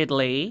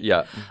allegedly.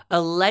 Yeah.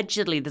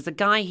 Allegedly, there's a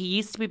guy, he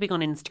used to be big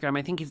on Instagram.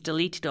 I think he's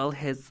deleted all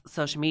his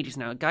social medias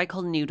now. A guy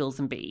called Noodles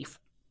and Beef.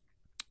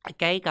 A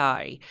gay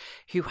guy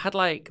who had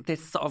like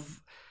this sort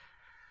of,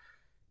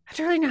 I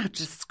don't really know how to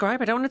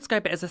describe it. I don't want to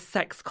describe it as a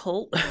sex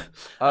cult.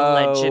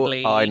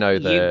 Allegedly. I know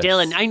this. You,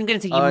 Dylan. I'm going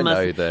to say you I must.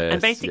 know this,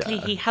 And basically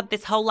he had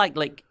this whole like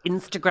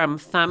Instagram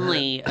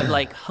family of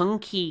like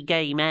hunky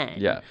gay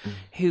men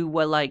who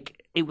were like,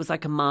 it was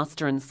like a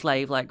master and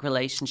slave like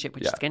relationship,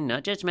 which is again, no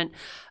judgment,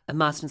 a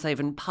master and slave.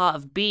 And part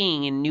of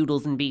being in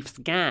Noodles and Beef's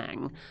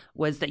gang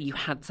was that you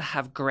had to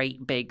have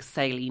great big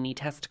saline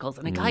testicles.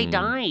 And a guy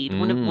died.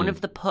 One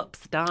of the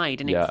pups died.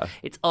 And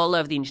it's all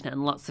over the internet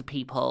and lots of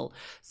people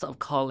sort of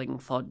calling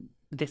for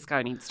this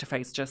guy needs to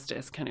face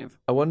justice, kind of.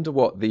 I wonder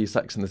what the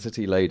Sex and the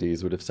City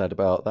ladies would have said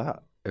about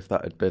that if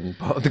that had been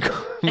part of the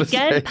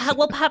conversation.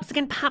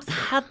 Again, perhaps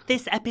had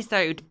this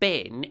episode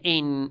been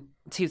in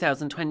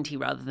 2020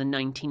 rather than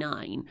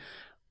 99,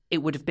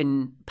 it would have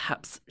been,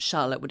 perhaps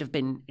Charlotte would have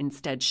been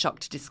instead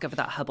shocked to discover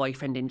that her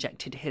boyfriend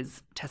injected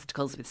his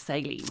testicles with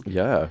saline.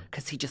 Yeah.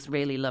 Because he just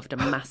really loved a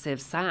massive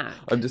sack.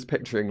 I'm just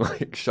picturing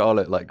like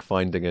Charlotte like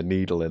finding a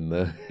needle in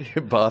the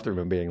bathroom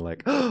and being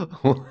like, oh,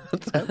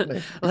 what's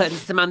happening? And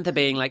Samantha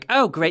being like,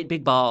 oh, great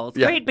big balls.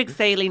 Yeah. Great big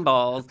saline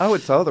balls. Oh,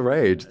 it's all the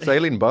rage.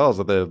 Saline balls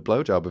are the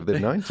blowjob of the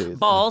 90s.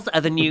 Balls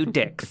are the new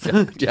dicks.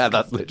 Yeah,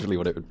 that's literally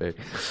what it would be.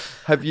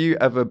 Have you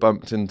ever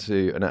bumped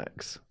into an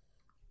ex?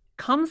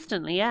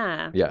 Constantly,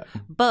 yeah. Yeah.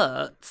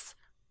 But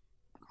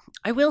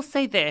I will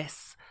say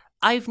this.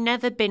 I've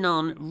never been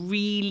on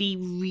really,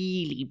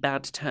 really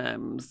bad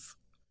terms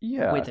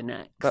with an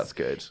ex. That's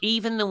good.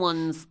 Even the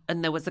ones,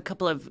 and there was a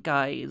couple of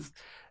guys,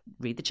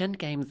 read the Gender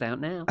Games out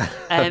now.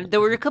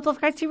 There were a couple of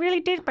guys who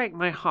really did break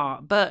my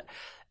heart. But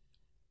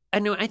I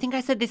know, I think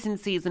I said this in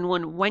season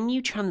 1, when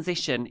you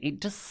transition, it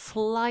does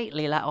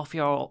slightly let off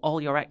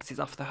all your exes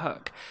off the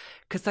hook.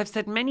 Because I've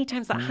said many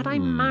times that had I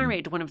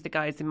married one of the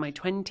guys in my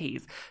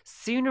 20s,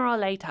 sooner or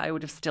later I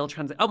would have still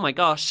Oh my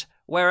gosh,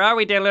 where are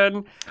we,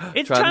 Dylan?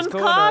 It's Trans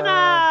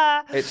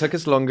Corner! It took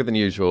us longer than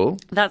usual.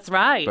 That's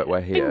right. But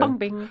we're here. Bing bong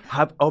bing.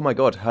 Oh my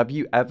God, have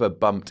you ever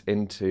bumped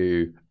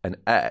into an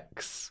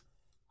ex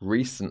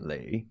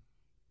recently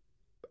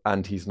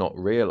and he's not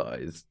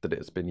realised that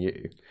it's been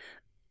you?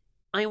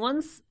 I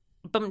once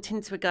bumped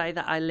into a guy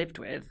that I lived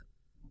with,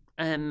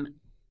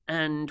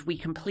 and we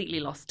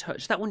completely lost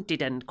touch. That one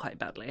did end quite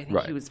badly. I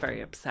think he was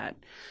very upset.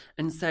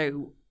 And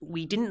so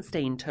we didn't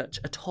stay in touch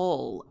at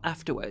all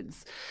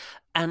afterwards.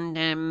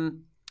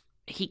 And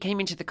he came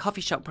into the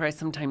coffee shop where I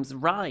sometimes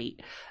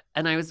write,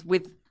 and I was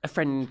with a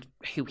friend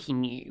who he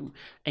knew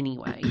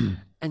anyway.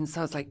 And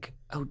so I was like,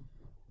 oh,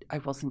 I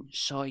wasn't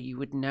sure you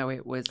would know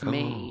it was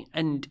me.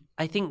 And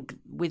I think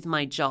with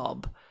my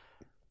job,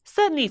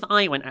 certainly if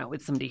I went out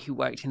with somebody who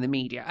worked in the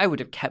media, I would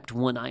have kept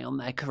one eye on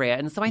their career.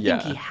 And so I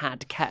think he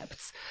had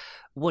kept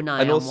one eye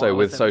on and also what I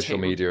with was social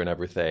up to. media and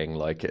everything,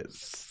 like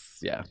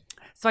it's,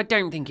 So I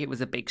don't think it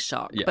was a big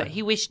shock. Yeah. But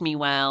he wished me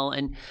well.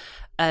 And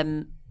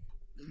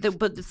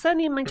but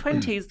certainly in my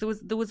 20s,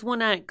 there was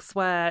one ex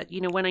where,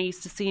 you know, when I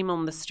used to see him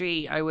on the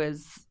street, I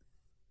was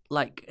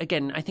like,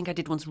 again, I think I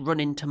did once run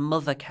into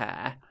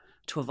Mothercare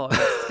to avoid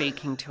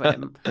speaking to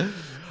him.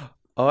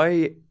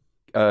 I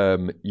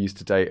used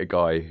to date a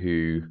guy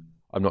who,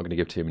 I'm not going to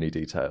give too many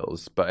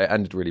details, but it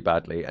ended really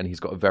badly, and he's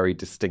got a very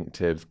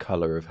distinctive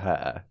colour of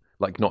hair.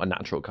 Like, not a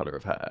natural colour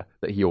of hair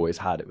that he always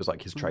had. It was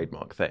like his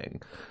trademark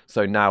thing.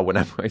 So now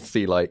whenever I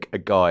see like a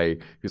guy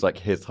who's like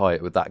his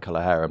height with that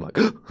colour hair, I'm like,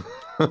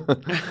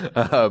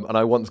 and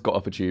I once got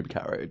off a tube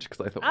carriage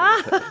because I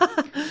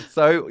thought,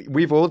 so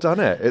we've all done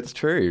it. It's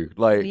true.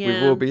 Like,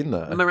 we've all been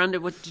there. Miranda,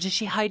 does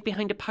she hide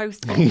behind a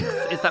post box?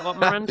 Is that what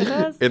Miranda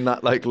does? In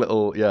that like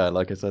little,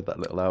 like I said, that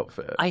little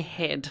outfit. I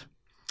hid.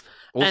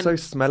 Also,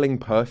 smelling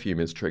perfume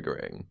is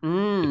triggering.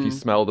 If you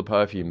smell the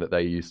perfume that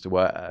they used to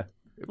wear,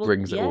 it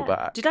brings it all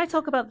back. Did I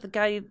talk about the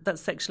guy that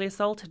sexually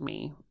assaulted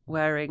me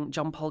wearing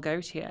Jean Paul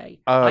Gaultier?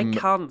 I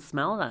can't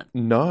smell that.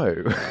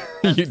 No,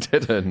 you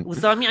didn't. Well,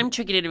 so I'm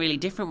triggered in a really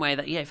different way.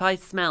 That if I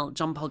smell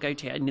Jean Paul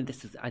Gaultier,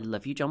 I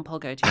love you, Jean Paul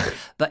Gaultier,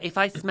 but if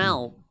I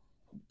smell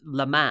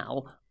La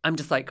Mal, I'm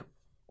just like,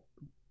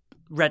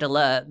 red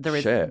alert.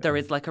 There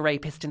is like a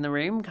rapist in the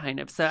room, kind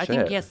of. So I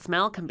think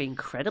smell can be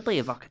incredibly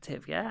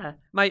evocative. Yeah,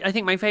 I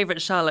think my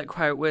favourite Charlotte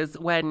quote was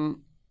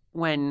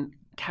when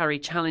Carrie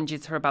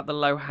challenges her about the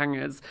low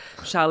hangers.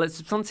 Charlotte's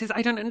response is,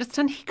 "I don't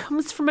understand. He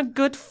comes from a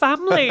good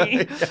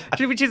family,"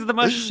 which is the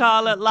most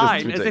Charlotte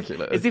line,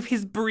 as if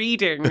his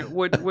breeding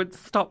would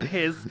stop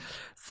his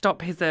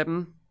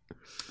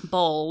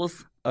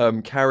balls.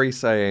 Carrie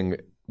saying,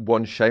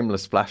 "One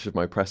shameless flash of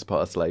my press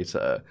pass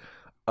later.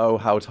 Oh,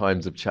 how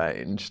times have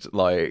changed.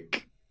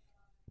 Like,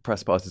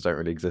 press passes don't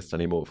really exist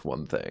anymore, for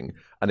one thing.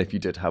 And if you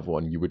did have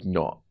one, you would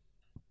not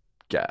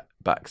get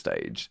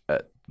backstage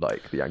at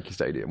like the Yankee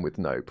Stadium with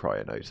no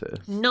prior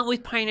notice. Not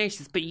with prior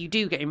notice, but you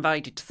do get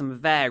invited to some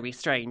very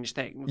strange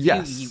things.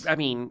 Yes.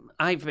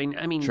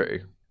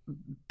 True.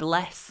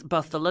 Bless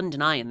both the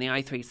London Eye and the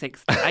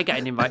I-360. I get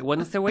an invite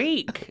once a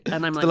week.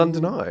 And I'm like, the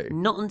London Eye?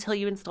 Not until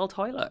you install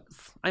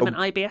toilets. I'm an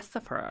IBS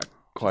sufferer.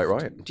 Quite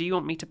right. Do you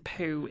want me to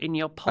poo in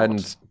your pot?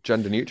 And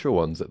gender-neutral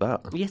ones at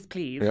that. Yes,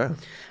 please. Yeah.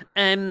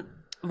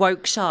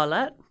 Woke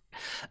Charlotte.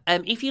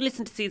 If you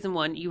listen to season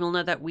 1, you will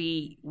know that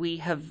we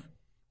have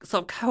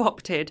sort of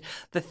co-opted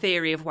the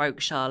theory of Woke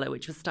Charlotte,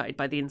 which was started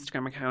by the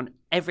Instagram account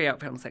Every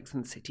Outfit on Sex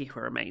and the City, who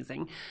are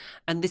amazing.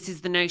 And this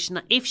is the notion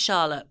that if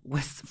Charlotte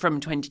was from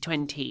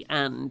 2020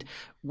 and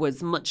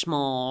was much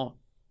more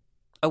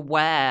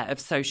aware of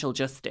social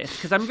justice,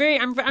 because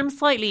I'm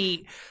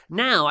slightly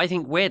now, I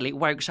think weirdly,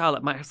 Woke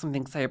Charlotte might have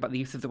something to say about the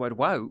use of the word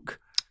woke.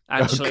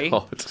 Actually,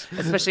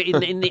 especially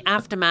in the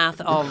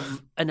aftermath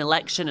of an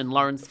election and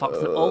Lawrence Fox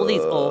and all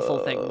these awful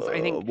things. I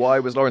think. Why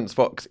was Lawrence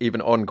Fox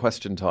even on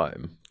Question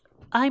Time?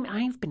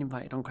 I've been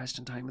invited on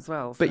Question Time as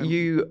well. So. But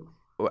you,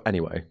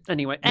 anyway.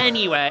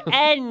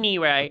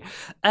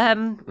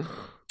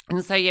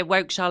 And so,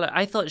 Woke Charlotte,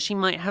 I thought she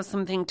might have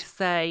something to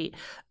say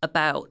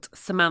about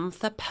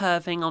Samantha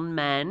perving on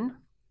men.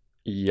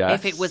 Yes.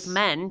 If it was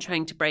men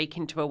trying to break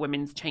into a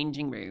women's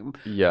changing room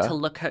to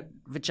look at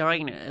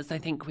vaginas, I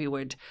think we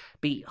would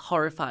be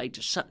horrified.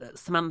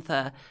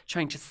 Samantha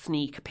trying to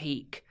sneak a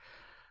peek.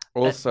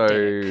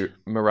 Also,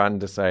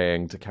 Miranda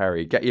saying to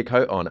Carrie, "Get your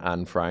coat on,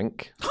 Anne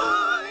Frank."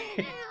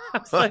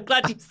 I'm so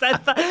glad you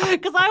said that,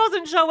 because I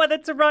wasn't sure whether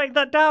to write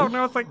that down.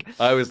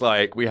 I was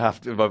like, we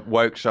have to.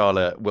 Woke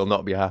Charlotte will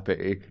not be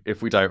happy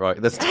if we don't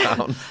write this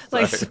down.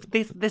 Like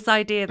this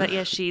idea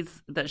that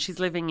she's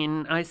living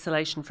in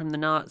isolation from the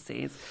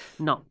Nazis,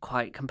 not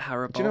quite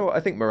comparable. Do you know what? I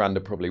think Miranda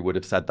probably would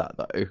have said that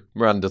though.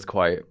 Miranda's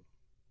quite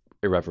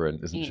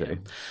irreverent, isn't she?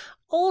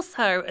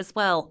 Also, as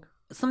well,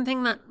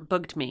 something that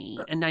bugged me,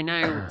 and I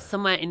know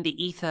somewhere in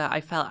the ether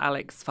I felt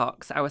Alex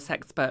Fox, our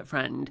sexpert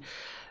friend,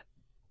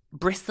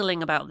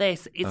 bristling about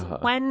this, is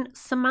when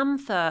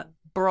Samantha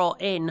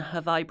brought in her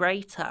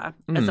vibrator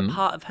as a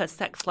part of her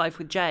sex life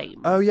with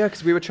James. Oh, yeah,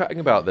 because we were chatting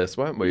about this,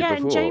 weren't we, before?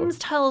 And James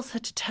tells her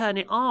to turn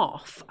it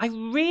off. I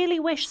really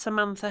wish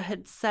Samantha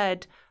had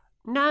said,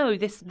 no,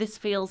 this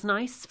feels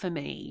nice for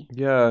me.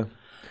 Yeah.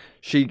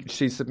 She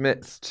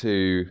submits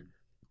to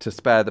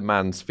spare the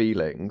man's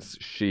feelings.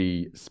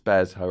 She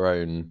spares her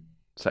own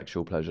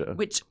sexual pleasure.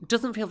 Which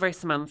doesn't feel very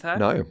Samantha.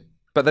 No.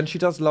 But then she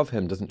does love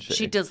him, doesn't she?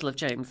 She does love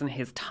James and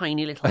his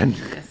tiny little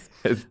penis.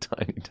 His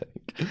tiny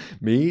dick.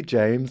 Me,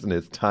 James, and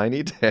his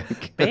tiny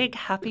dick. Big,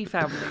 happy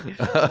family.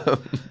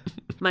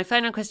 My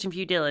final question for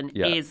you, Dylan,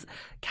 is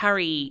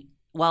Carrie,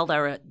 while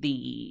they're at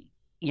the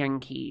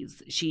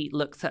Yankees, she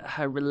looks at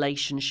her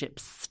relationship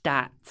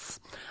stats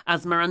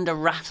as Miranda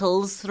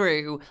rattles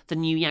through the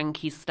new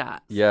Yankee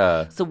stats.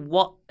 Yeah. So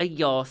what are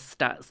your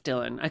stats,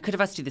 Dylan? I could have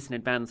asked you this in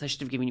advance. I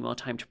should have given you more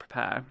time to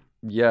prepare.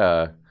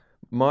 Yeah.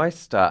 My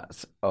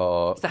stats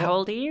are... So how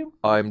old are you?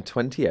 I'm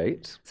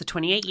 28. So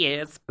 28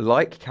 years.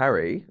 Like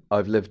Carrie,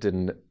 I've lived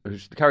in...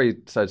 Carrie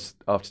says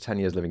after 10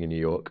 years living in New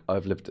York,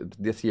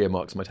 this year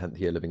marks my 10th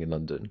year living in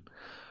London.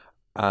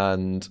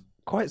 And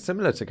quite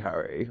similar to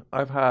Carrie,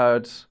 I've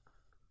had...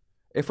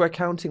 If we're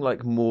counting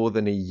like more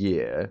than a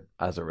year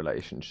as a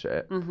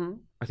relationship,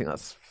 I think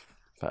that's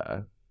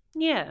fair.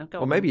 Yeah, go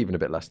or on. maybe even a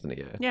bit less than a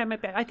year. Yeah,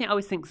 maybe. I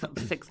always think sort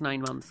of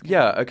 6-9 months.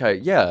 Yeah, okay,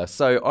 yeah.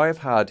 So I've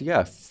had,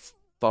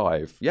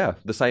 5,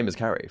 the same as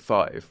Carrie,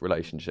 5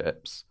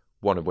 relationships,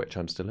 one of which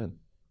I'm still in.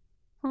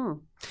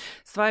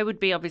 So I would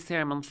be, obviously,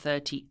 I'm on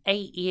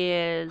 38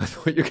 years. I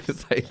thought you were going to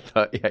say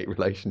 38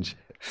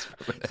 relationships.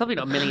 It's probably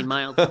not a million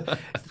miles. So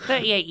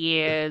 38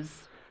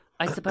 years,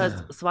 I suppose.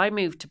 So I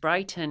moved to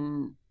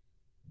Brighton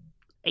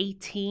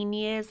 18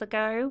 years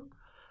ago.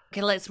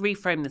 Okay, let's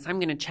reframe this. I'm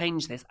going to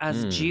change this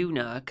as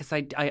Juna, because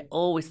I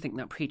always think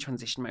that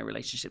pre-transition, my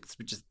relationships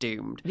were just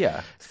doomed.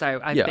 Yeah.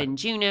 So I've been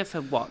Juna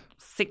for,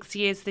 6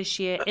 years this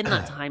year. In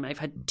that time, I've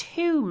had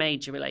 2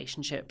 major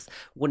relationships,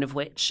 one of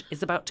which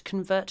is about to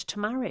convert to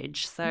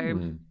marriage.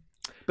 So,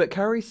 But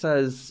Carrie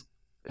says,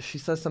 she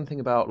says something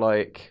about,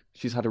 like,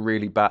 she's had a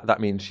really bad, that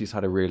means she's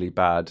had a really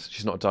bad,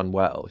 she's not done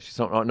well. She's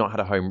not had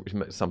a home,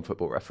 some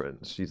football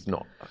reference. She's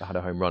not had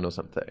a home run or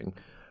something.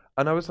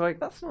 And I was like,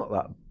 that's not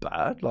that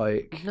bad.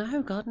 Like,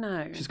 no, God,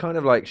 no. She's kind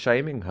of like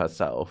shaming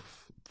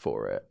herself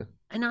for it.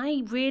 And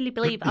I really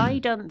believe, I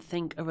don't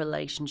think a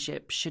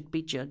relationship should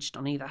be judged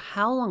on either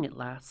how long it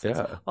lasts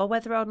or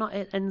whether or not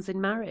it ends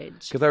in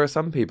marriage. Because there are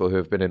some people who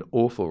have been in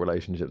awful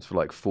relationships for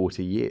like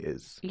 40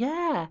 years.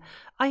 Yeah.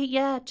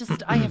 I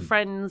have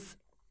friends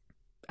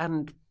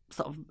and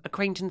sort of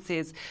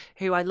acquaintances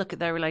who I look at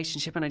their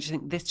relationship and I just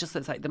think this just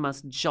looks like the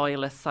most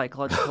joyless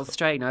psychological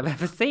strain I've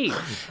ever seen.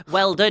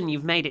 Well done,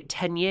 you've made it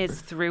 10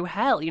 years through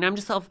hell. You know, I'm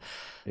just sort of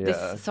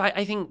this. So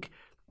I think,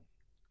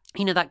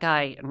 you know, that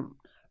guy, and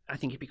I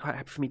think he'd be quite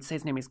happy for me to say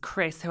his name is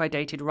Chris, who I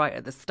dated right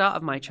at the start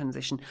of my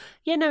transition.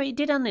 Yeah, no, it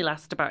did only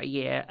last about a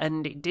year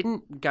and it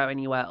didn't go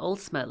anywhere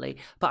ultimately,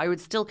 but I would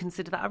still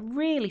consider that a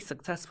really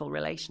successful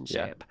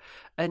relationship. Yeah.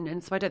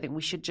 And so I don't think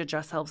we should judge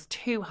ourselves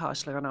too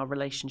harshly on our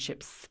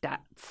relationship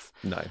stats.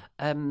 No.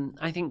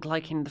 I think,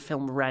 like in the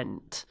film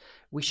Rent,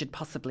 we should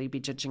possibly be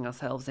judging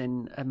ourselves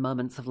in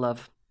moments of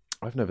love.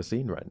 I've never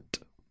seen Rent.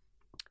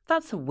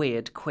 That's a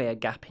weird queer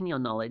gap in your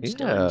knowledge,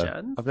 Dylan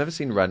Jones. I've never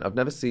seen Rent. I've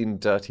never seen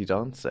Dirty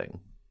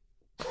Dancing.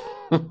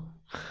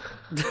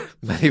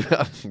 Maybe,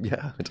 I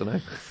don't know.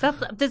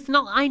 It's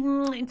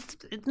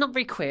not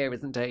very queer,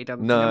 isn't Dirty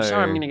Dancing? No. I'm sure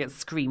I'm going to get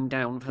screamed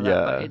down for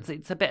that, but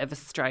it's a bit of a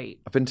straight.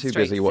 I've been too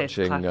busy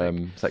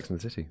watching Sex and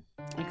the City.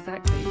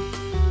 Exactly.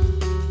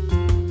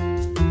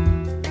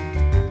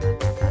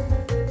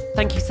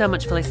 Thank you so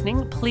much for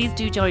listening. Please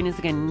do join us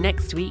again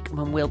next week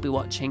when we'll be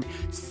watching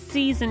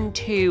Season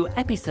 2,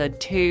 Episode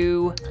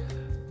 2...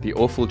 The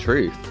Awful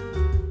Truth.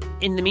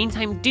 In the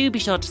meantime, do be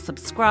sure to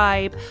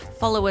subscribe.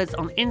 Follow us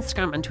on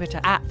Instagram and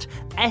Twitter at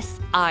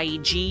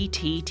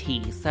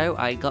SIGTT. So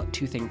I got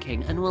to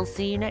thinking, and we'll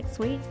see you next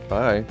week.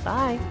 Bye.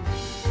 Bye.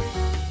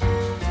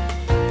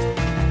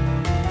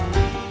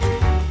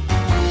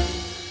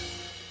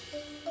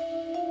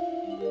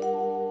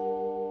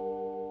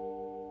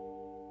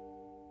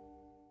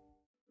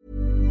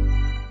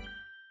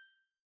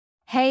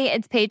 Hey,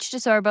 it's Paige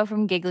DeSorbo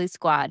from Giggly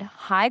Squad.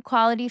 High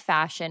quality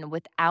fashion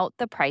without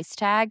the price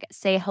tag.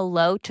 Say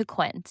hello to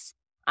Quince.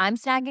 I'm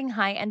snagging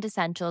high-end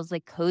essentials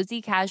like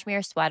cozy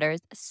cashmere sweaters,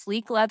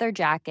 sleek leather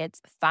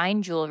jackets,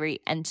 fine jewelry,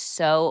 and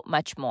so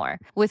much more.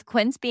 With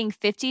Quince being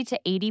 50 to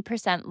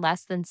 80%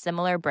 less than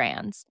similar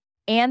brands.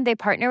 And they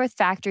partner with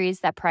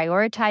factories that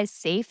prioritize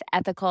safe,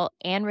 ethical,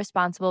 and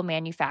responsible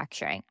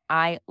manufacturing.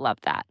 I love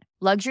that.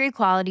 Luxury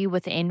quality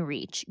within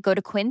reach. Go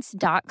to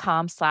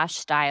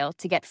quince.com/style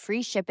to get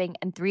free shipping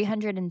and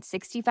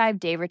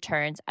 365-day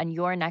returns on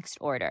your next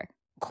order.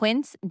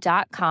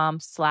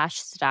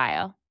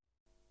 Quince.com/style.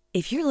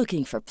 If you're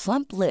looking for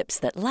plump lips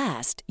that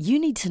last, you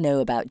need to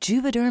know about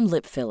Juvederm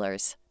lip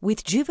fillers.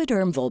 With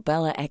Juvederm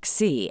Volbella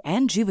XC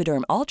and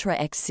Juvederm Ultra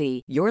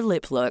XC, your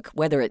lip look,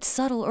 whether it's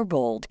subtle or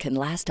bold, can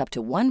last up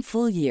to 1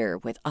 full year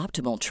with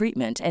optimal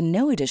treatment and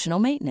no additional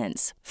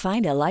maintenance.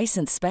 Find a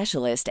licensed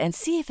specialist and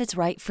see if it's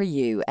right for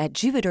you at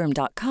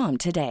Juvederm.com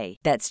today.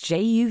 That's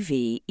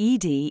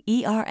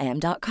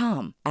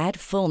JUVEDERM.com. Add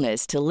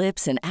fullness to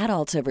lips in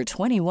adults over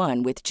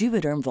 21 with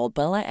Juvederm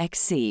Volbella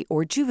XC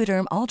or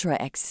Juvederm Ultra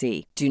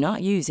XC. Do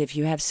not use if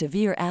you have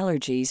severe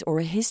allergies or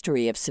a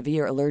history of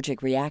severe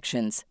allergic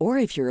reactions, or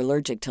if you're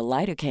allergic to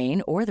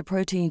lidocaine or the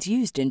proteins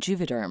used in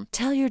Juvederm.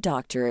 Tell your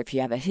doctor if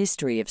you have a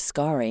history of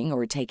scarring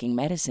or taking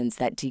medicines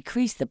that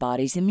decrease the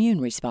body's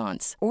immune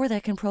response or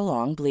that can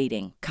prolong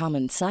bleeding.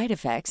 Common side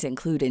effects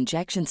include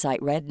injection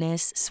site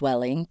redness,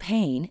 swelling,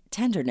 pain,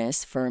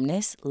 tenderness,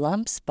 firmness,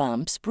 lumps,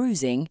 bumps,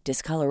 bruising,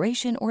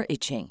 discoloration, or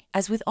itching.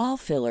 As with all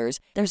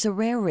fillers, there's a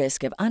rare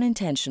risk of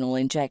unintentional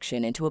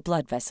injection into a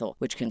blood vessel,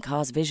 which can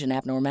cause vision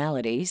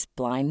abnormalities,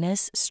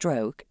 blindness,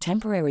 stroke,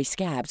 temporary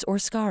scabs, or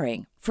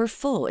scarring. For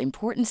full,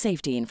 important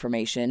safety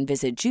information,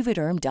 visit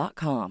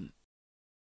Juvederm.com.